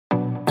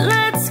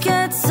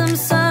get some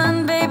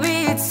sun,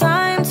 baby, it's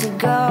time to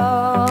go.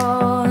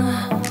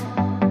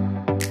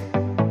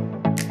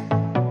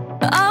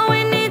 All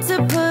we need to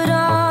put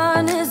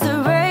on is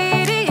the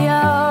radio.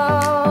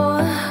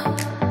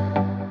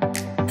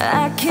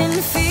 I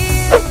can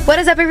feel. What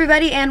is up,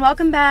 everybody, and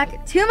welcome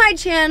back to my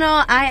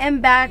channel. I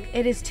am back.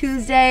 It is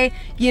Tuesday.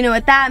 You know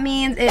what that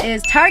means. It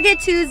is Target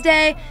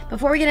Tuesday.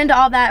 Before we get into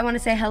all that, I want to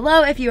say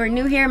hello. If you are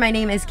new here, my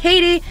name is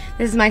Katie.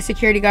 This is my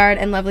security guard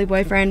and lovely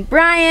boyfriend,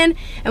 Brian,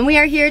 and we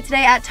are here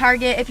today at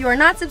Target. If you are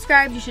not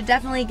subscribed, you should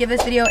definitely give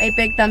this video a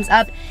big thumbs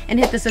up and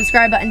hit the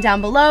subscribe button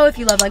down below if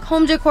you love like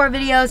home decor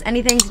videos,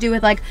 anything to do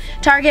with like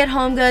Target,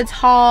 home goods,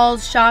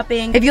 hauls,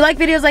 shopping. If you like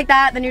videos like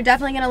that, then you're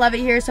definitely gonna love it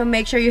here, so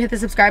make sure you hit the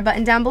subscribe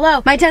button down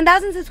below. My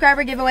 10,000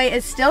 subscriber giveaway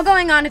is still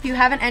going on. If you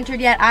haven't entered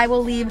yet, I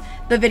will leave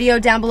the video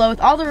down below with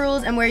all the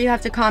rules and where you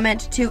have to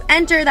comment to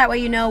enter. That way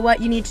you know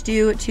what you need to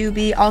do to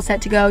be all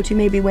set to go to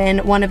maybe win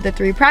one of the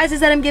 3 prizes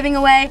that I'm giving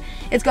away.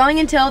 It's going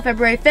until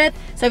February 5th,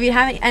 so if you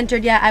haven't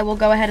entered yet, I will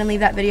go ahead and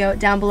leave that video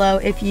down below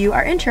if you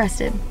are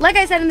interested. Like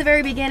I said in the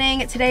very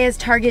beginning, today is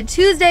Target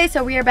Tuesday,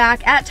 so we are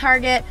back at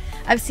Target.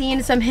 I've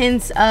seen some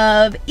hints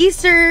of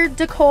Easter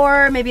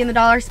decor, maybe in the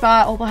dollar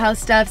spot, Opal House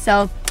stuff,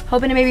 so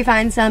hoping to maybe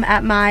find some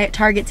at my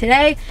Target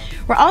today.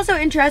 We're also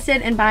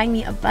interested in buying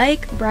me a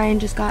bike. Brian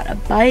just got a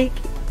bike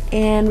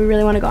and we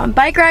really want to go on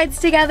bike rides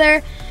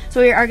together. So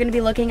we are going to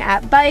be looking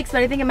at bikes,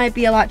 but I think it might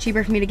be a lot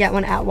cheaper for me to get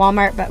one at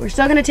Walmart, but we're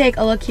still going to take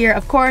a look here.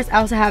 Of course, I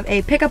also have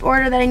a pickup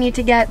order that I need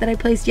to get that I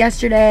placed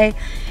yesterday,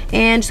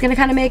 and just going to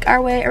kind of make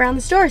our way around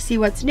the store, see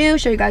what's new,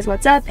 show you guys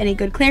what's up, any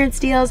good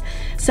clearance deals.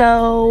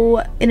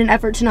 So in an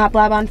effort to not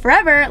blab on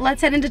forever,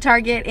 let's head into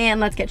Target and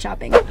let's get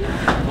shopping.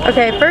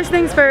 Okay, first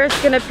things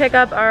first, going to pick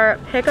up our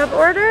pickup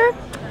order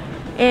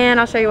and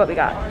I'll show you what we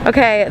got.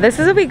 Okay, this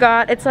is what we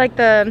got. It's like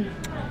the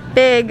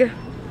big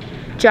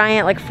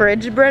giant like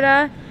fridge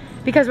Brita,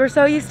 because we're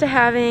so used to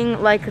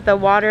having like the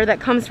water that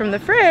comes from the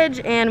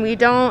fridge, and we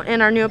don't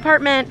in our new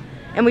apartment,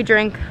 and we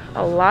drink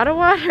a lot of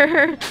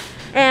water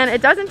and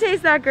it doesn't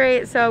taste that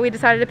great, so we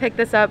decided to pick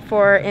this up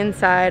for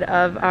inside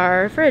of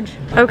our fridge.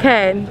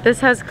 Okay,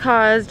 this has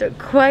caused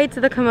quite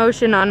the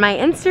commotion on my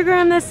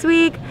Instagram this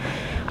week.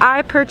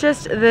 I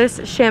purchased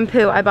this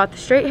shampoo. I bought the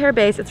straight hair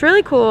base. It's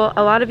really cool.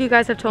 A lot of you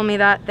guys have told me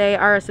that they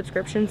are a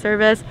subscription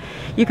service.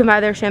 You can buy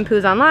their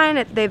shampoos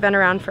online. They've been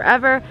around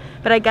forever,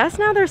 but I guess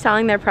now they're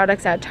selling their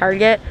products at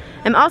Target.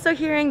 I'm also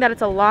hearing that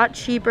it's a lot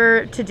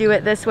cheaper to do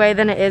it this way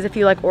than it is if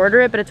you like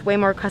order it, but it's way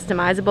more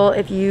customizable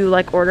if you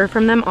like order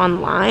from them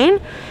online.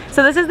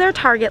 So this is their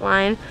Target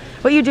line.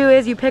 What you do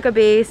is you pick a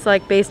base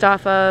like based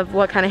off of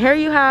what kind of hair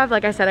you have.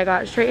 Like I said, I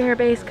got a straight hair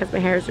base because my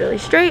hair is really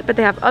straight, but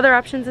they have other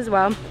options as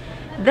well.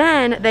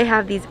 Then they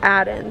have these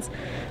add-ins.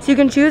 So you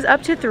can choose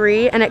up to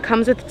 3, and it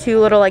comes with 2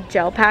 little like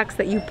gel packs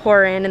that you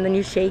pour in and then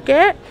you shake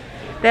it.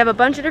 They have a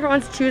bunch of different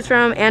ones to choose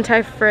from: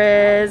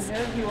 anti-frizz,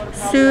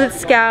 soothe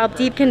scalp,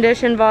 deep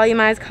condition,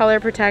 volumize, color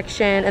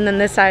protection, and then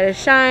this side is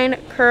shine,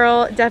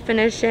 curl,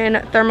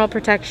 definition, thermal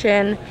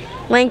protection,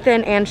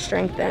 lengthen, and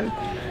strengthen.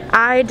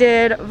 I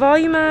did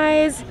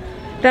volumize,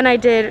 then I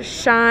did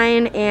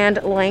shine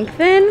and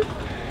lengthen,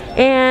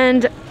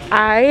 and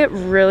I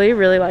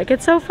really like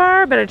it so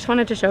far, but I just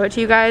wanted to show it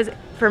to you guys.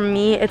 For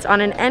me, it's on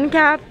an end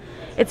cap.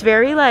 It's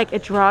very like,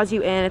 it draws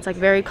you in. It's like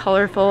very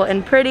colorful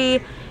and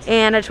pretty,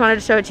 and I just wanted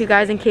to show it to you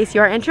guys in case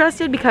you are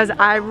interested, because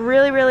I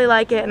really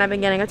like it and I've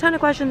been getting a ton of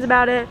questions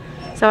about it.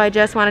 So I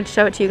just wanted to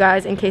show it to you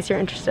guys in case you're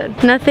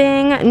interested.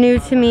 Nothing new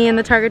to me in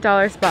the Target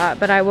dollar spot,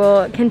 but I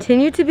will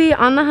continue to be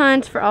on the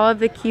hunt for all of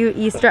the cute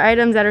Easter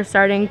items that are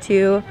starting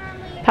to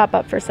pop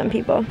up for some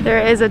people.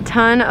 There is a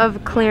ton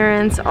of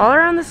clearance all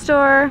around the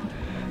store,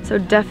 so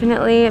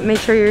definitely make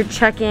sure you're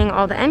checking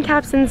all the end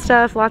caps and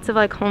stuff. Lots of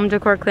like home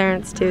decor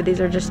clearance too.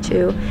 These are just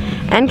 2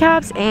 end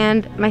caps,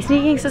 and my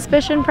sneaking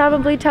suspicion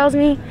probably tells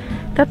me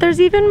that there's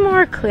even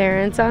more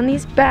clearance on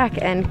these back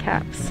end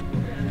caps.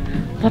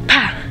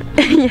 Wapa!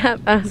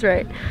 Yep, I was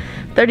right.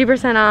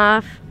 30%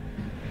 off.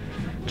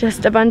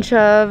 Just a bunch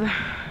of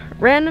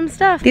random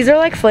stuff. These are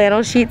like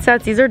flannel sheet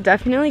sets. These are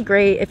definitely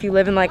great if you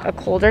live in like a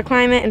colder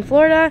climate in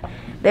Florida.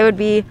 They would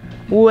be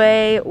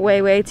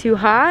way too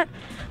hot.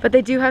 But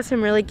they do have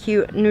some really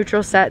cute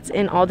neutral sets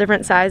in all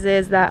different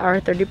sizes that are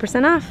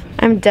 30% off.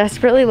 I'm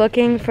desperately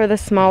looking for the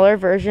smaller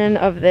version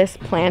of this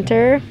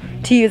planter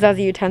to use as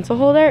a utensil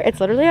holder. It's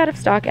literally out of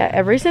stock at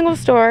every single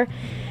store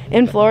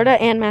in Florida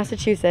and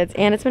Massachusetts,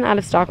 and it's been out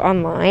of stock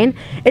online.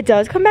 It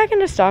does come back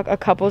into stock a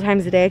couple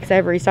times a day because I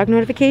have restock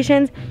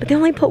notifications, but they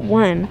only put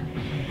 1.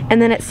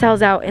 And then it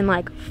sells out in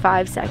like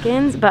 5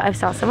 seconds, but I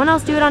saw someone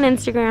else do it on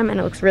Instagram and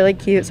it looks really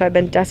cute, so I've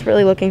been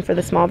desperately looking for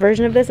the small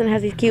version of this, and it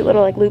has these cute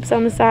little like loops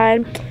on the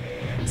side.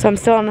 So I'm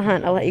still on the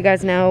hunt. I'll let you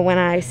guys know when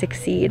I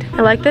succeed.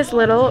 I like this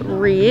little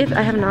wreath.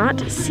 I have not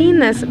seen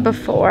this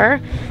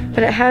before,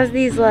 but it has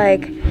these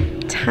like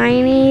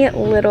tiny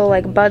little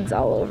like buds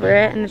all over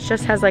it, and it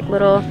just has like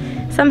little,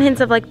 some hints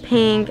of like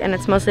pink, and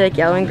it's mostly like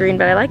yellow and green,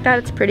 but I like that.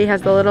 It's pretty. It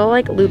has the little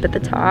like loop at the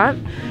top.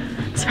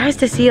 I'm surprised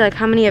to see like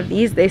how many of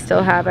these they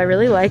still have. I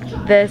really like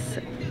this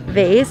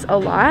vase a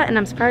lot, and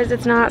I'm surprised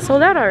it's not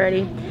sold out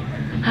already.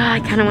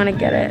 I kind of want to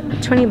get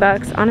it. 20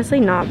 bucks, honestly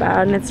not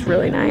bad, and it's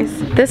really nice.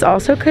 This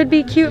also could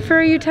be cute for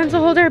a utensil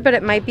holder, but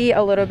it might be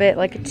a little bit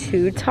like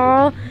too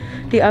tall.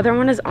 The other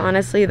one is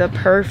honestly the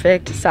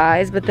perfect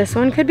size, but this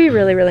one could be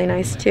really, really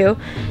nice too.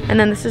 And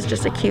then this is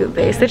just a cute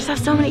vase. They just have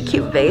so many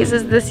cute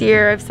vases this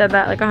year. I've said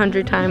that like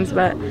 100 times,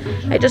 but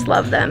I just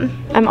love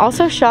them. I'm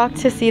also shocked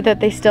to see that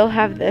they still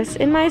have this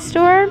in my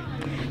store.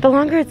 The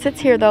longer it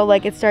sits here though,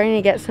 like it's starting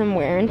to get some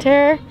wear and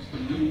tear.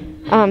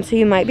 So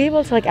you might be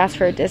able to like ask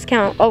for a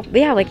discount. Oh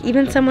yeah, like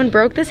even someone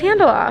broke this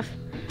handle off.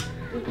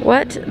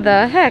 What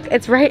the heck?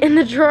 It's right in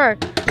the drawer.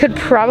 Could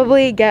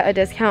probably get a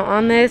discount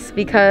on this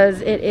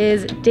because it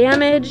is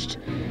damaged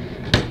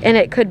and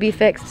it could be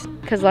fixed,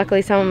 because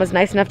luckily someone was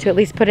nice enough to at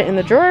least put it in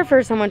the drawer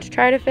for someone to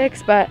try to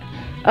fix. But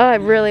oh, I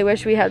really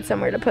wish we had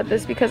somewhere to put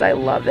this because I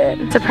love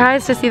it.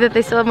 Surprised to see that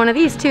they still have one of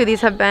these too.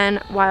 These have been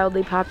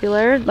wildly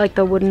popular, like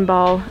the wooden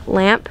ball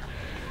lamp.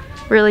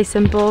 Really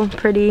simple,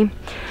 pretty.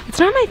 It's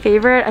not my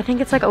favorite. I think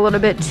it's like a little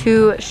bit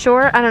too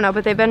short. I don't know,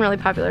 but they've been really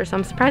popular, so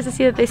I'm surprised to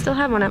see that they still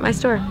have one at my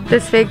store.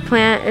 This fig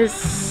plant is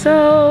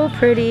so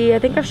pretty. I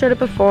think I've showed it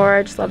before.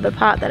 I just love the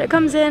pot that it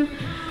comes in.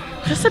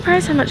 I'm just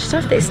surprised how much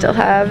stuff they still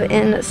have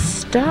in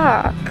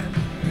stock.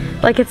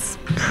 Like, it's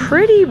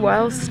pretty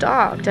well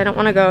stocked. I don't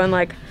want to go in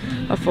like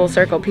a full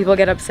circle. People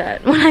get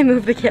upset when I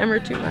move the camera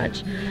too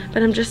much.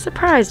 But I'm just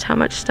surprised how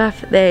much stuff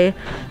they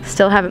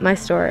still have at my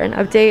store. And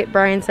update,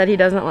 Brian said he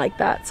doesn't like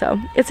that, so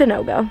it's a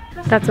no-go.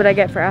 That's what I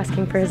get for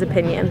asking for his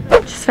opinion.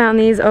 Just found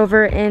these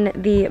over in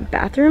the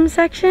bathroom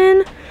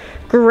section.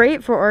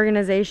 Great for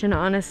organization,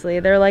 honestly.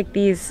 They're like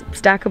these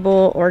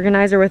stackable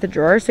organizer with a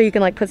drawer, so you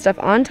can like put stuff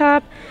on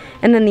top,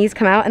 and then these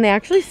come out and they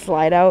actually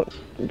slide out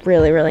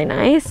really, really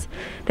nice.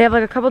 They have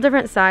like a couple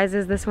different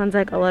sizes. This one's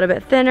like a little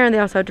bit thinner, and they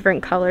also have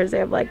different colors. They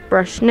have like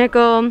brushed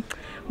nickel,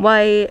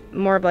 white,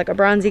 more of like a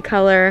bronzy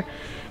color.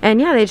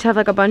 And yeah, they just have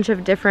like a bunch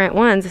of different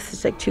ones. This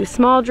is like 2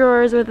 small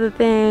drawers with a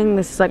thing.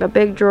 This is like a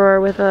big drawer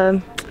with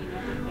a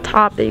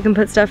top that you can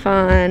put stuff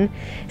on.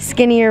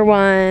 Skinnier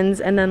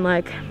ones, and then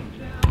like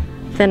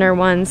thinner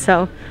ones.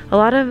 So a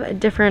lot of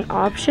different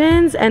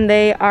options, and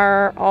they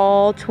are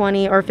all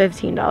 $20 or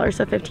 $15,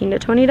 so $15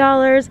 to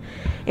 $20.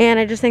 And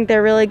I just think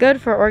they're really good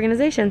for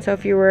organization. So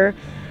if you were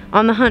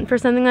on the hunt for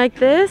something like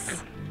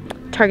this,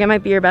 Target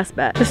might be your best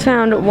bet. Just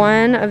found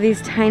one of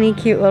these tiny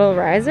cute little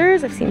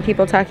risers. I've seen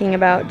people talking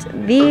about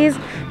these.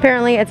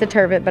 Apparently it's a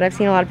turbot, but I've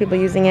seen a lot of people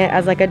using it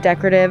as like a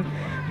decorative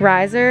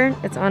riser.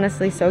 It's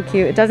honestly so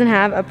cute. It doesn't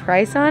have a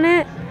price on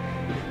it.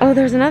 Oh,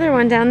 there's another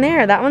one down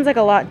there. That one's like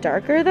a lot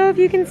darker though, if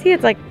you can see.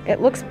 It's like, it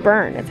looks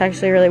burnt. It's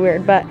actually really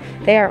weird, but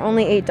they are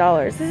only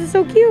 $8. This is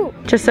so cute.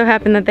 Just so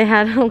happened that they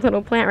had a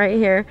little plant right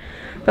here,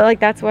 but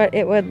like that's what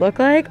it would look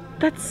like.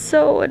 That's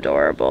so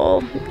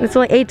adorable. It's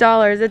only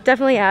 $8. It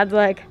definitely adds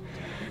like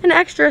an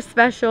extra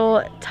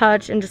special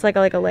touch and just like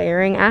a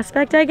layering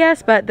aspect, I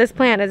guess, but this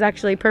plant is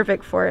actually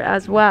perfect for it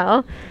as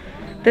well.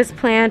 This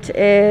plant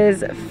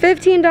is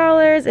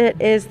 $15.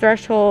 It is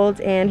threshold,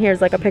 and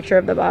here's like a picture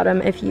of the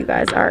bottom if you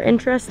guys are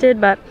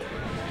interested, but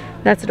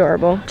that's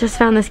adorable. Just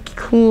found this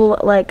cool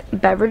like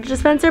beverage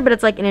dispenser, but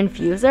it's like an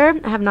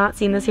infuser. I have not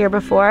seen this here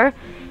before.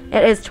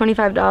 It is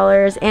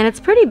 $25, and it's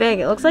pretty big.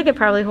 It looks like it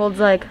probably holds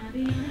like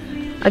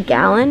a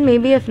gallon,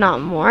 maybe, if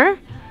not more.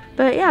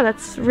 But yeah,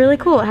 that's really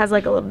cool. It has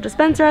like a little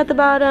dispenser at the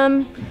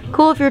bottom.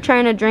 Cool if you're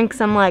trying to drink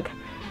some like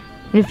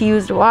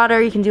infused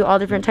water. You can do all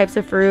different types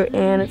of fruit,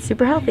 and it's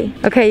super healthy.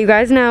 Okay, you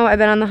guys know I've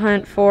been on the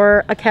hunt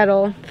for a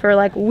kettle for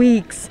like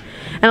weeks,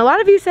 and a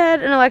lot of you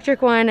said an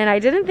electric one, and I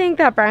didn't think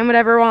that Brian would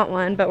ever want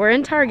one, but we're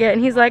in Target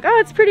and he's like, oh,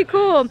 it's pretty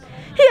cool.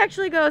 He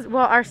actually goes,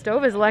 well, our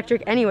stove is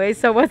electric anyways,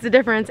 so what's the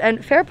difference?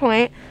 And fair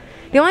point.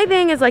 The only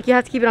thing is like you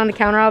have to keep it on the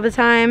counter all the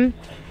time,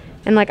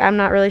 and like I'm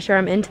not really sure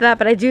I'm into that,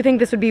 but I do think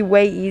this would be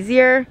way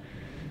easier.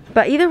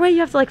 But either way,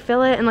 you have to like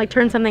fill it and like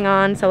turn something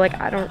on, so like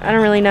I don't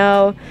really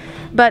know.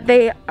 But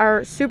they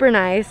are super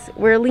nice.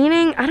 We're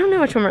leaning, I don't know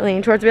which one we're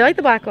leaning towards. We like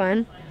the black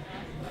one,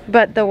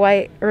 but the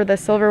white or the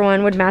silver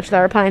one would match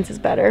our appliances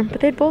better,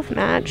 but they'd both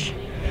match.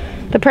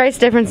 The price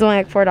difference is only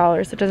like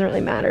 $4, so it doesn't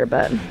really matter,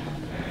 but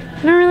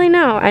I don't really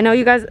know. I know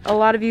you guys, a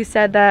lot of you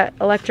said that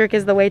electric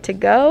is the way to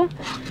go,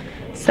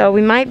 so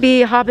we might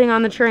be hopping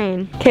on the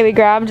train. Okay, we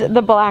grabbed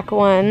the black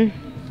one.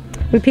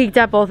 We peeked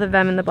at both of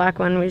them, and the black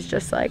one was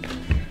just like,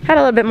 had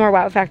a little bit more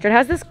wow factor. It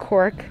has this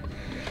cork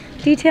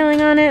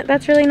detailing on it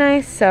that's really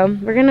nice, so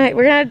we're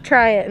gonna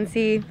try it and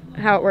see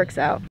how it works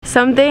out.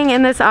 Something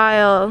in this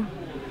aisle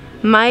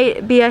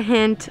might be a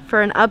hint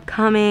for an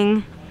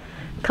upcoming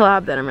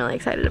collab that I'm really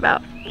excited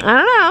about.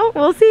 I don't know,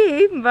 we'll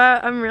see,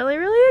 but I'm really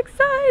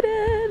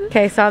excited.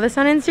 Okay, saw this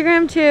on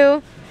Instagram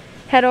too.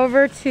 Head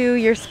over to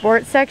your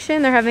sports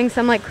section. They're having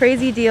some like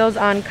crazy deals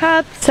on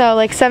cups, so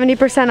like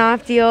 70%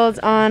 off deals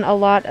on a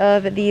lot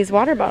of these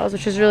water bottles,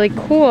 which is really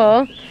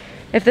cool.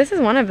 If this is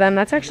one of them,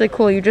 that's actually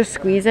cool. You just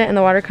squeeze it and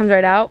the water comes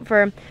right out.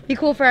 Be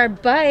cool for our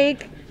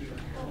bike,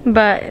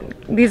 but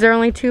these are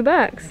only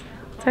 $2.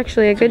 It's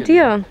actually a good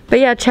deal. But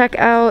yeah, check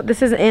out,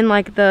 this is in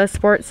like the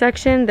sports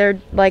section. They're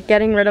like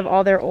getting rid of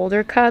all their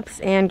older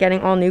cups and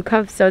getting all new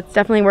cups, so it's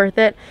definitely worth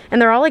it.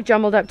 And they're all like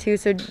jumbled up too,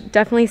 so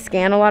definitely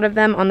scan a lot of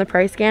them on the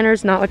price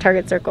scanners, not with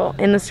Target Circle,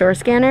 in the store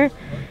scanner,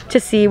 to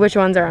see which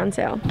ones are on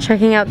sale.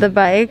 Checking out the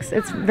bikes,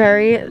 it's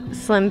very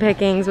slim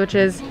pickings, which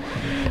is,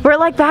 we're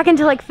like back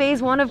into like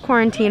phase 1 of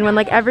quarantine when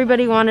like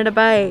everybody wanted a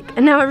bike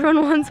and now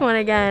everyone wants one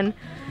again.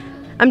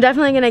 I'm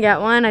definitely gonna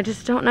get one, I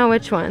just don't know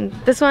which one.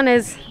 This one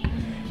is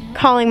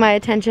calling my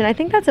attention. I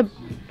think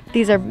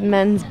these are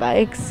men's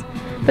bikes,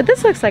 but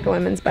this looks like a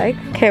women's bike.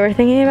 Okay, we're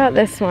thinking about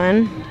this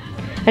one.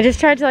 I just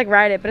tried to like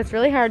ride it, but it's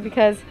really hard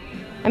because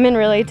I'm in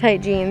really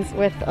tight jeans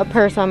with a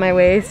purse on my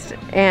waist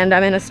and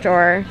I'm in a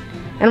store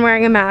and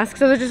wearing a mask,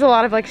 so there's just a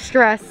lot of like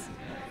stress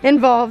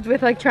involved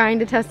with like trying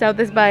to test out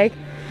this bike.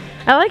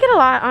 I like it a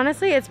lot,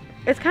 honestly.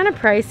 It's kind of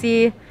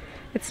pricey.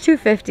 It's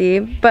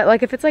 $250, but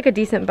like if it's like a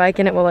decent bike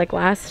and it will like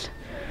last,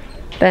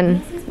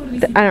 then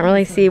I don't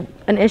really see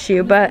an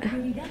issue, but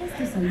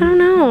I don't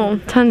know.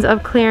 Tons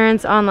of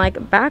clearance on like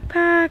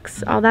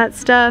backpacks, all that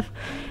stuff.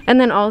 And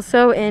then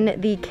also in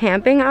the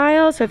camping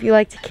aisle, so if you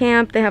like to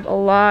camp, they have a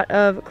lot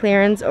of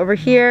clearance over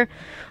here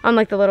on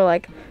like the little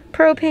like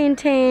propane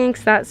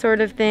tanks, that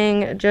sort of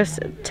thing. Just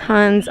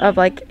tons of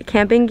like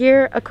camping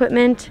gear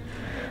equipment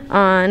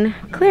on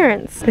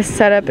clearance. This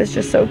setup is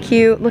just so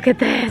cute. Look at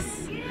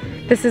this.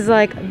 This is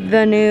like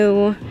the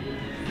new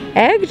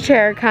egg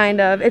chair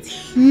kind of. It's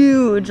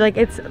huge, like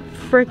it's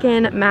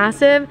freaking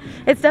massive.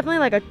 It's definitely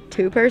like a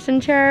 2-person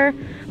chair,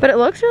 but it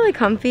looks really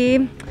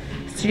comfy.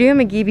 Studio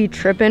McGee be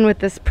tripping with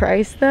this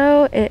price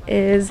though. It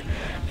is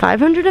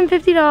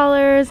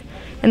 $550,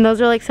 and those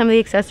are like some of the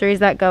accessories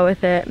that go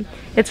with it.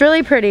 It's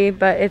really pretty,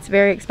 but it's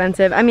very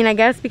expensive. I mean, I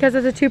guess because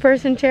it's a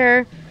 2-person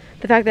chair,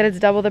 the fact that it's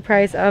double the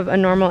price of a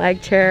normal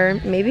egg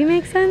chair maybe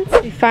makes sense.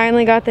 We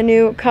finally got the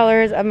new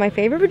colors of my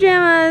favorite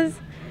pajamas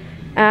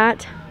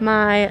at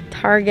my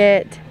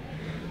Target.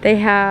 They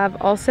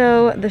have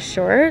also the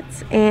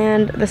shorts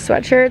and the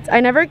sweatshirts. I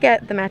never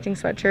get the matching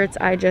sweatshirts,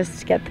 I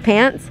just get the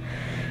pants.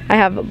 I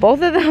have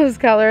both of those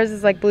colors.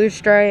 It's like blue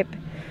stripe,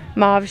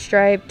 mauve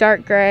stripe,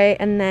 dark gray,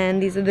 and then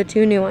these are the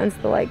 2 new ones,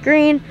 the light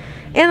green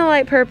and the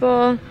light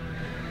purple.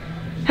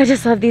 I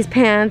just love these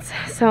pants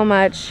so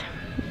much.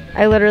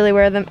 I literally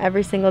wear them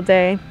every single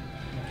day.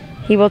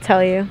 He will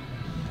tell you.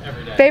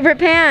 Every day. Favorite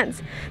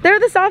pants. They're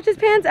the softest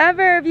pants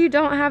ever. If you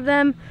don't have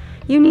them,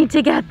 you need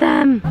to get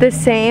them. The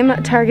same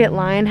Target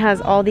line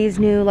has all these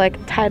new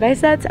like tie-dye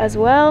sets as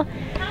well.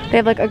 They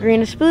have like a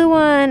greenish blue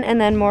one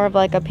and then more of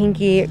like a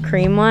pinky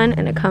cream one,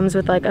 and it comes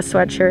with like a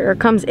sweatshirt, or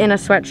comes in a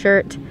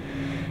sweatshirt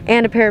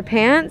and a pair of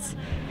pants.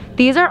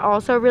 These are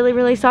also really,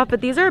 really soft, but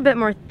these are a bit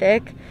more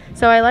thick.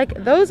 So I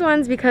like those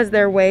ones because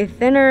they're way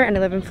thinner, and I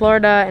live in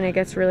Florida and it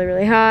gets really,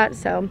 really hot.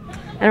 So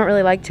I don't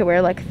really like to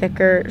wear like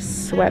thicker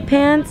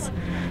sweatpants,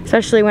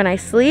 especially when I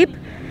sleep.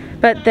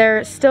 But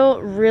they're still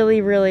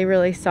really, really,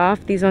 really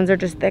soft. These ones are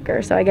just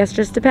thicker. So I guess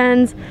just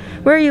depends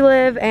where you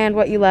live and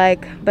what you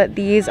like. But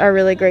these are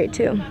really great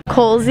too.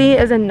 Colsey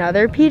is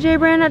another PJ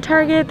brand at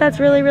Target that's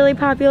really, really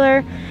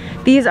popular.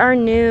 These are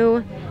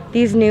new.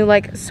 These new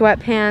like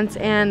sweatpants,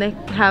 and they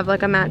have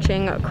like a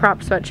matching crop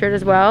sweatshirt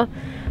as well.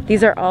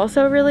 These are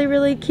also really,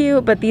 really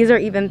cute, but these are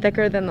even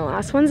thicker than the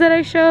last ones that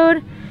I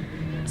showed.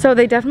 So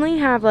they definitely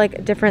have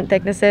like different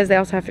thicknesses. They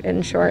also have it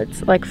in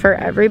shorts, like for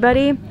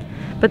everybody.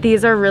 But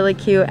these are really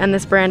cute, and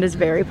this brand is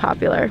very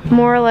popular.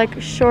 More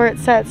like short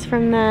sets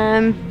from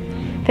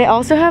them. They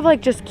also have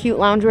like just cute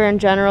loungewear in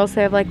general. So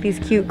they have like these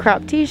cute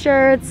crop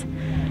t-shirts.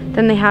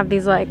 Then they have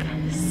these like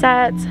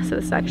sets. So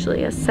this is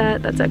actually a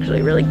set that's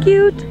actually really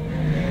cute.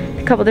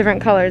 A couple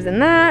different colors in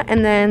that,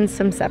 and then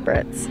some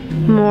separates.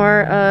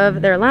 More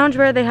of their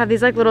loungewear. They have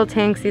these like little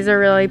tanks. These are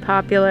really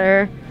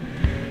popular.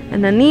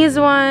 And then these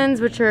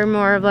ones, which are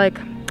more of like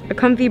a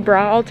comfy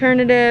bra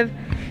alternative.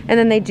 And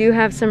then they do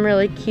have some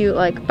really cute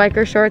like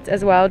biker shorts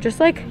as well,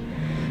 just like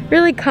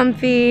really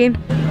comfy.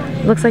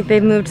 Looks like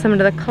they've moved some of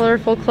the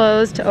colorful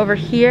clothes to over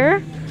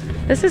here.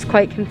 This is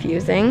quite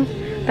confusing.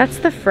 That's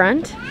the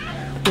front.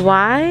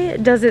 Why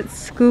does it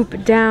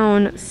scoop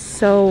down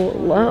so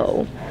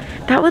low?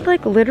 That would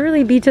like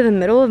literally be to the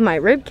middle of my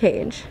rib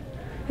cage.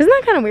 Isn't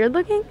that kind of weird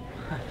looking?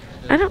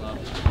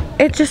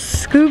 It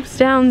just scoops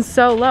down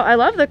so low. I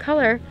love the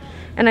color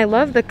and I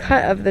love the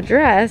cut of the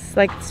dress.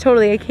 Like it's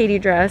totally a Katie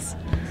dress.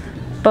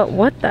 But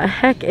what the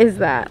heck is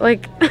that?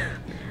 Like,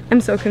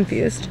 I'm so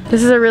confused.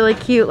 This is a really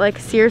cute like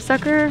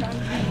seersucker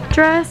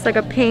dress, like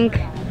a pink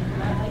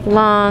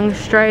long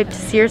striped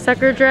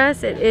seersucker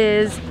dress. It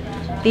is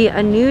the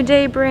A New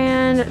Day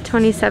brand,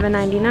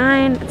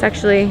 $27.99. It's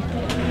actually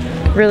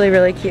really,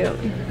 really cute.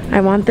 I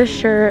want this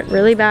shirt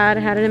really bad. I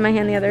had it in my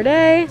hand the other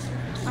day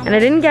and I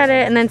didn't get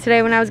it. And then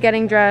today when I was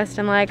getting dressed,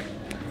 I'm like,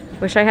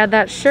 wish I had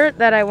that shirt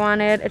that I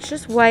wanted. It's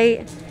just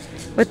white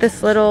with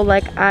this little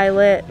like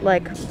eyelet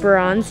like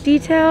bronze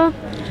detail,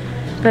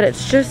 but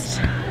it's just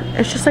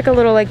like a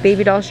little like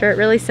baby doll shirt.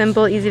 Really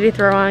simple, easy to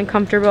throw on,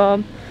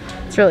 comfortable.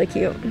 It's really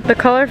cute. The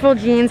colorful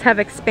jeans have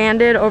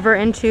expanded over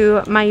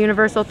into my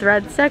universal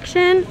thread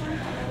section.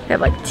 They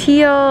have like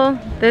teal.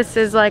 This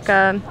is like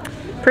a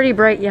pretty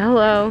bright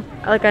yellow,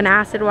 like an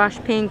acid wash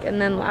pink,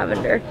 and then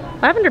lavender.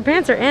 Lavender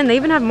pants are in. They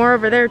even have more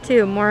over there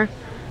too, more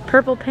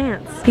purple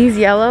pants. These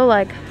yellow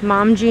like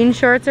mom jean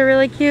shorts are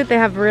really cute. They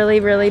have really,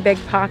 really big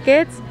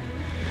pockets.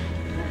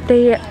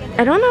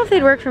 I don't know if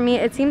they'd work for me.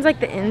 It seems like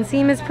the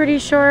inseam is pretty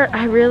short.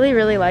 I really,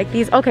 really like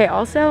these. Okay,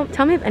 also,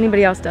 tell me if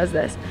anybody else does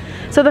this.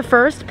 So the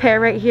first pair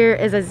right here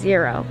is a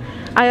 0.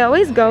 I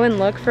always go and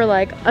look for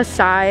like a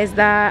size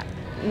that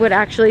would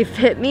actually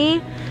fit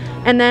me.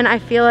 And then I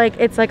feel like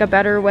it's like a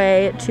better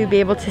way to be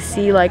able to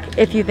see like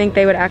if you think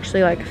they would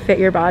actually like fit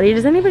your body.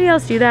 Does anybody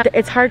else do that?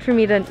 It's hard for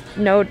me to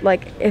know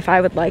like if I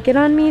would like it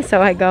on me,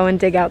 so I go and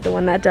dig out the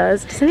one that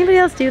does. Does anybody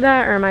else do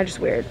that, or am I just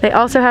weird? They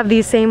also have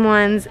these same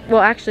ones. Well,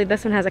 actually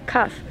this one has a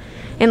cuff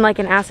in like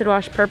an acid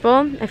wash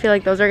purple. I feel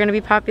like those are gonna be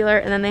popular.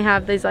 And then they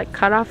have these like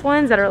cutoff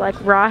ones that are like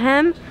raw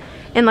hem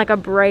in like a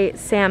bright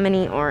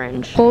salmony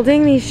orange.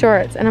 Holding these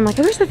shorts and I'm like,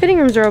 I wish the fitting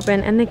rooms are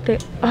open, and they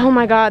oh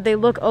my god, they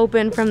look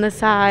open from the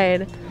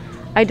side.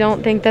 I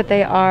don't think that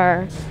they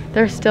are.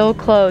 They're still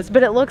closed,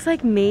 but it looks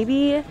like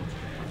maybe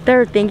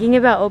they're thinking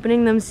about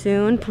opening them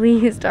soon.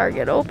 Please,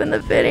 Target, open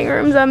the fitting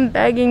rooms. I'm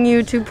begging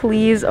you to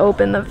please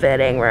open the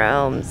fitting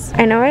rooms.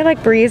 I know I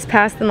like breezed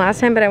past them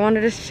last time, but I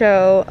wanted to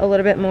show a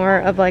little bit more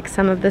of like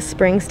some of the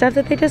spring stuff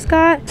that they just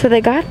got. So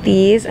they got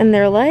these and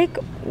they're like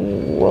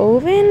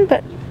woven,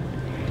 but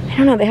I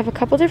don't know, they have a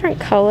couple different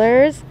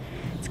colors.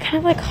 It's kind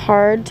of like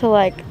hard to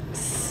like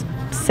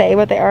say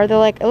what they are. They're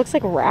like, it looks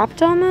like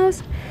wrapped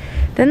almost.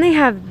 Then they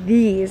have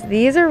these.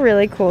 These are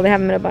really cool. They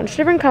have them in a bunch of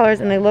different colors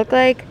and they look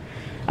like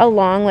a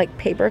long like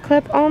paper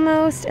clip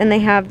almost. And they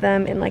have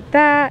them in like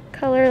that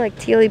color, like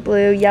tealy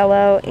blue,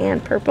 yellow,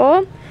 and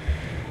purple.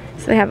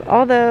 So they have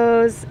all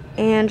those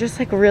and just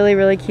like really,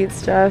 really cute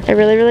stuff. I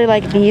really, really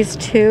like these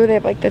two. They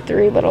have like the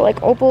 3 little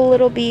like opal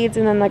little beads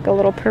and then like a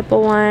little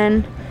purple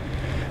one.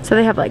 So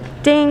they have like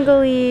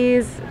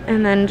danglies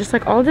and then just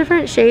like all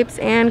different shapes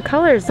and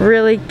colors.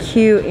 Really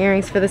cute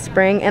earrings for the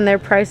spring, and their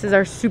prices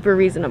are super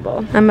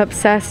reasonable. I'm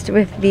obsessed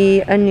with the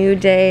A New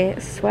Day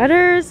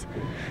sweaters.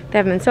 They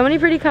have them in so many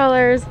pretty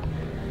colors.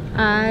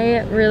 I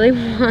really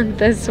want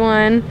this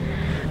one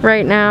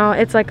right now.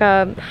 It's like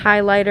a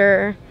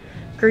highlighter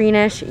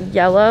greenish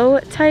yellow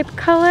type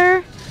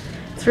color.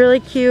 It's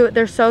really cute.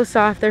 They're so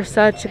soft. They're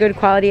such good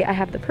quality. I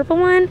have the purple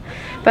one,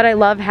 but I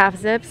love half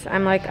zips.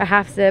 I'm like a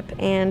half zip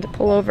and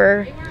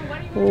pullover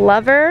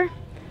lover.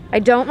 I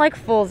don't like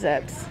full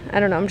zips. I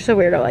don't know. I'm just a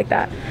weirdo like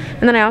that.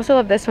 And then I also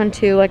love this one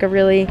too, like a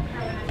really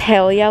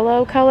pale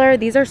yellow color.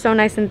 These are so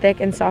nice and thick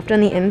and soft on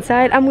the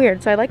inside. I'm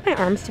weird, so I like my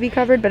arms to be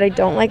covered, but I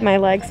don't like my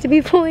legs to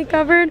be fully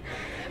covered.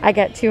 I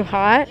get too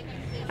hot,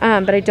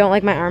 but I don't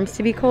like my arms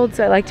to be cold,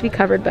 so I like to be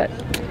covered, but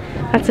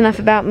that's enough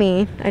about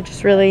me. I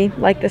just really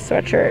like this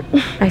sweatshirt.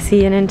 I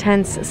see an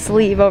intense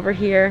sleeve over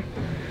here.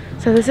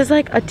 So this is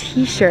like a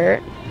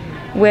t-shirt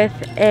with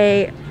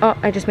a, oh,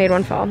 I just made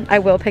one fall. I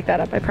will pick that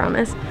up, I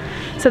promise.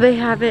 So they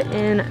have it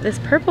in this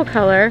purple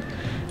color,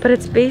 but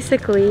it's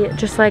basically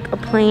just like a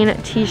plain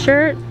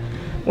t-shirt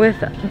with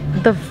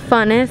the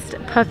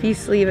funnest puffy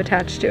sleeve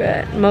attached to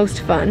it.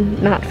 Most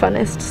fun, not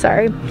funnest,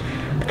 sorry.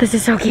 But this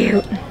is so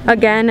cute.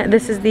 Again,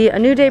 this is the A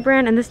New Day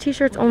brand, and this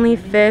t-shirt's only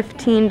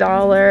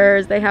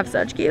 $15. They have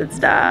such cute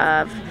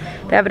stuff.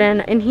 They have it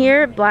in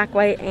here, black,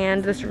 white,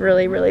 and this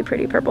really, really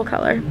pretty purple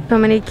color. So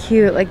many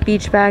cute like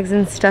beach bags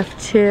and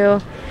stuff too.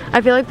 I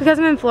feel like because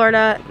I'm in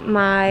Florida,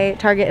 my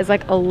Target is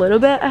like a little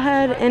bit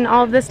ahead in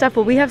all of this stuff.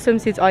 Well, we have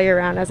swimsuits all year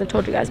round, as I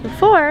told you guys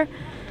before,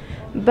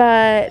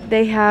 but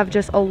they have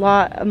just a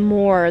lot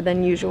more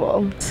than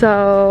usual.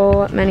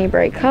 So many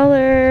bright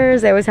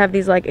colors. They always have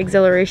these like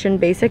exhilaration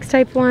basics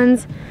type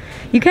ones.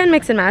 You can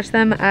mix and match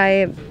them.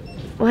 I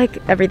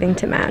like everything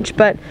to match,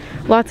 but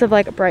lots of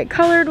like bright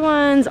colored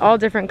ones, all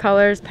different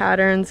colors,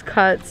 patterns,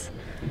 cuts.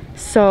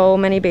 So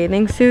many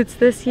bathing suits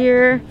this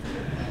year.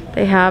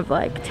 They have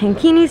like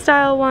tankini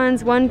style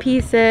ones, one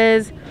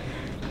pieces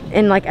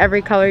in like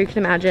every color you can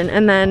imagine.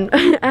 And then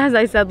as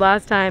I said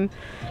last time,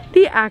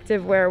 the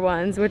activewear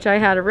ones, which I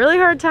had a really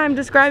hard time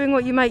describing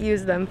what you might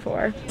use them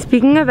for.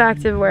 Speaking of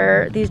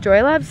activewear, these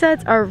JoyLab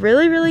sets are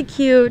really, really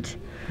cute.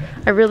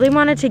 I really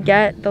wanted to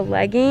get the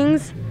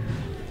leggings,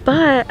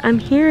 but I'm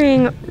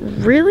hearing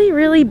really,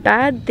 really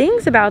bad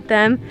things about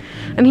them.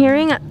 I'm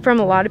hearing from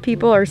a lot of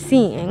people, or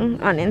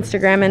seeing on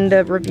Instagram and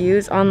the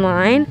reviews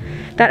online,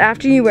 that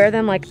after you wear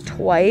them like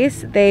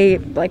twice, they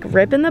like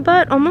rip in the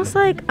butt, almost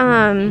like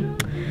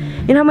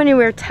you know when you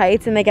wear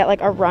tights and they get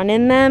like a run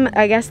in them?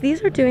 I guess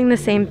these are doing the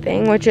same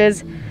thing, which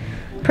is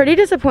pretty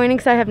disappointing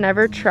because I have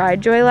never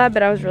tried JoyLab,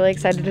 but I was really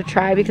excited to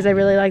try because I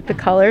really like the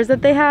colors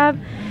that they have.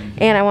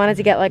 And I wanted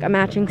to get like a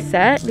matching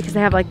set because they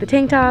have like the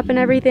tank top and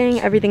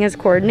everything. Everything is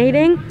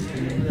coordinating,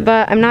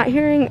 but I'm not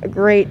hearing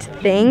great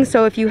things.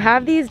 So if you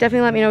have these,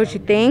 definitely let me know what you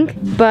think,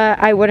 but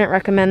I wouldn't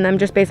recommend them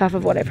just based off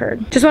of what I've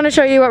heard. Just want to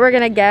show you what we're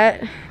gonna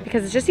get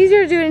because it's just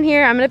easier to do it in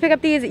here. I'm gonna pick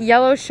up these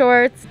yellow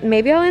shorts.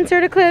 Maybe I'll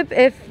insert a clip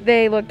if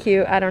they look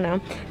cute, I don't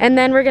know. And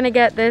then we're gonna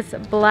get this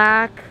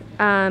black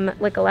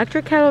like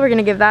electric kettle. We're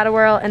gonna give that a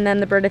whirl, and then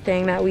the Brita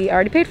thing that we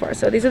already paid for.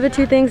 So these are the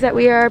two things that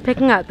we are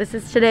picking up. This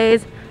is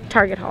today's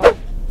Target haul.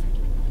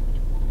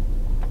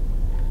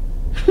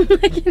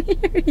 I can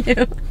hear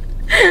you.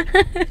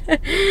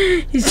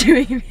 He's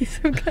doing me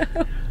some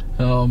cuddle.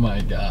 Oh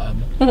my God.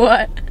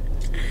 What?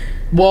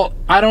 Well,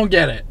 I don't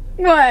get it.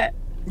 What?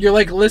 You're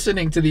like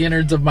listening to the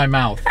innards of my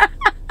mouth.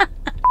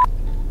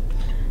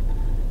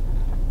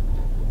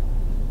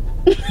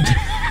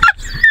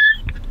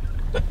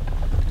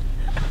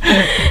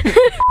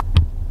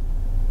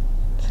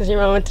 This is your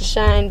moment to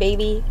shine,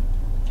 baby.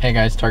 Hey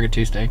guys, Target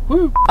Tuesday.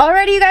 Woo!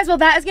 Alrighty, you guys, well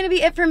that is gonna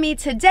be it for me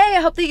today.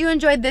 I hope that you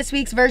enjoyed this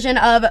week's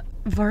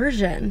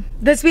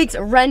this week's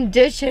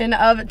rendition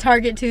of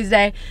Target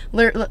Tuesday.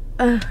 Words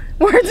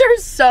are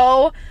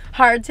so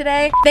hard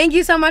today. Thank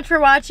you so much for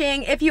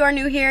watching. If you are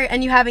new here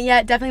and you haven't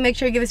yet, definitely make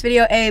sure you give this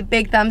video a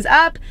big thumbs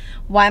up.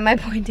 Why am I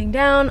pointing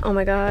down? Oh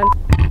my God.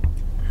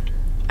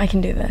 I can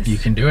do this. You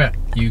can do it.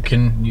 You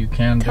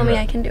can Tell me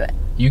I can do it.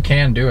 You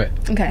can do it.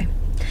 Okay.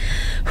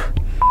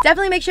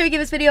 Definitely make sure you give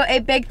this video a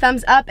big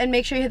thumbs up and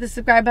make sure you hit the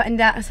subscribe button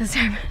down.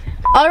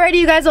 Alrighty,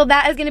 you guys, well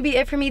that is gonna be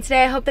it for me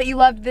today. I hope that you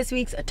loved this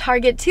week's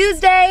Target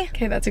Tuesday.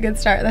 Okay, that's a good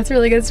start. That's a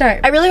really good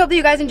start. I really hope that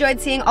you guys enjoyed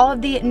seeing all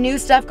of the new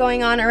stuff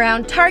going on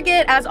around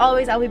Target. As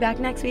always, I'll be back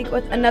next week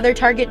with another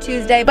Target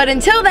Tuesday. But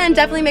until then,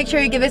 definitely make sure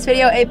you give this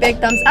video a big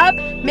thumbs up.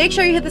 Make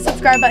sure you hit the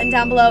subscribe button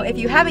down below if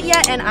you haven't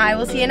yet, and I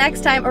will see you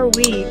next time, or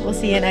we will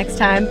see you next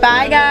time.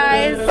 Bye,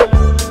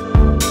 guys.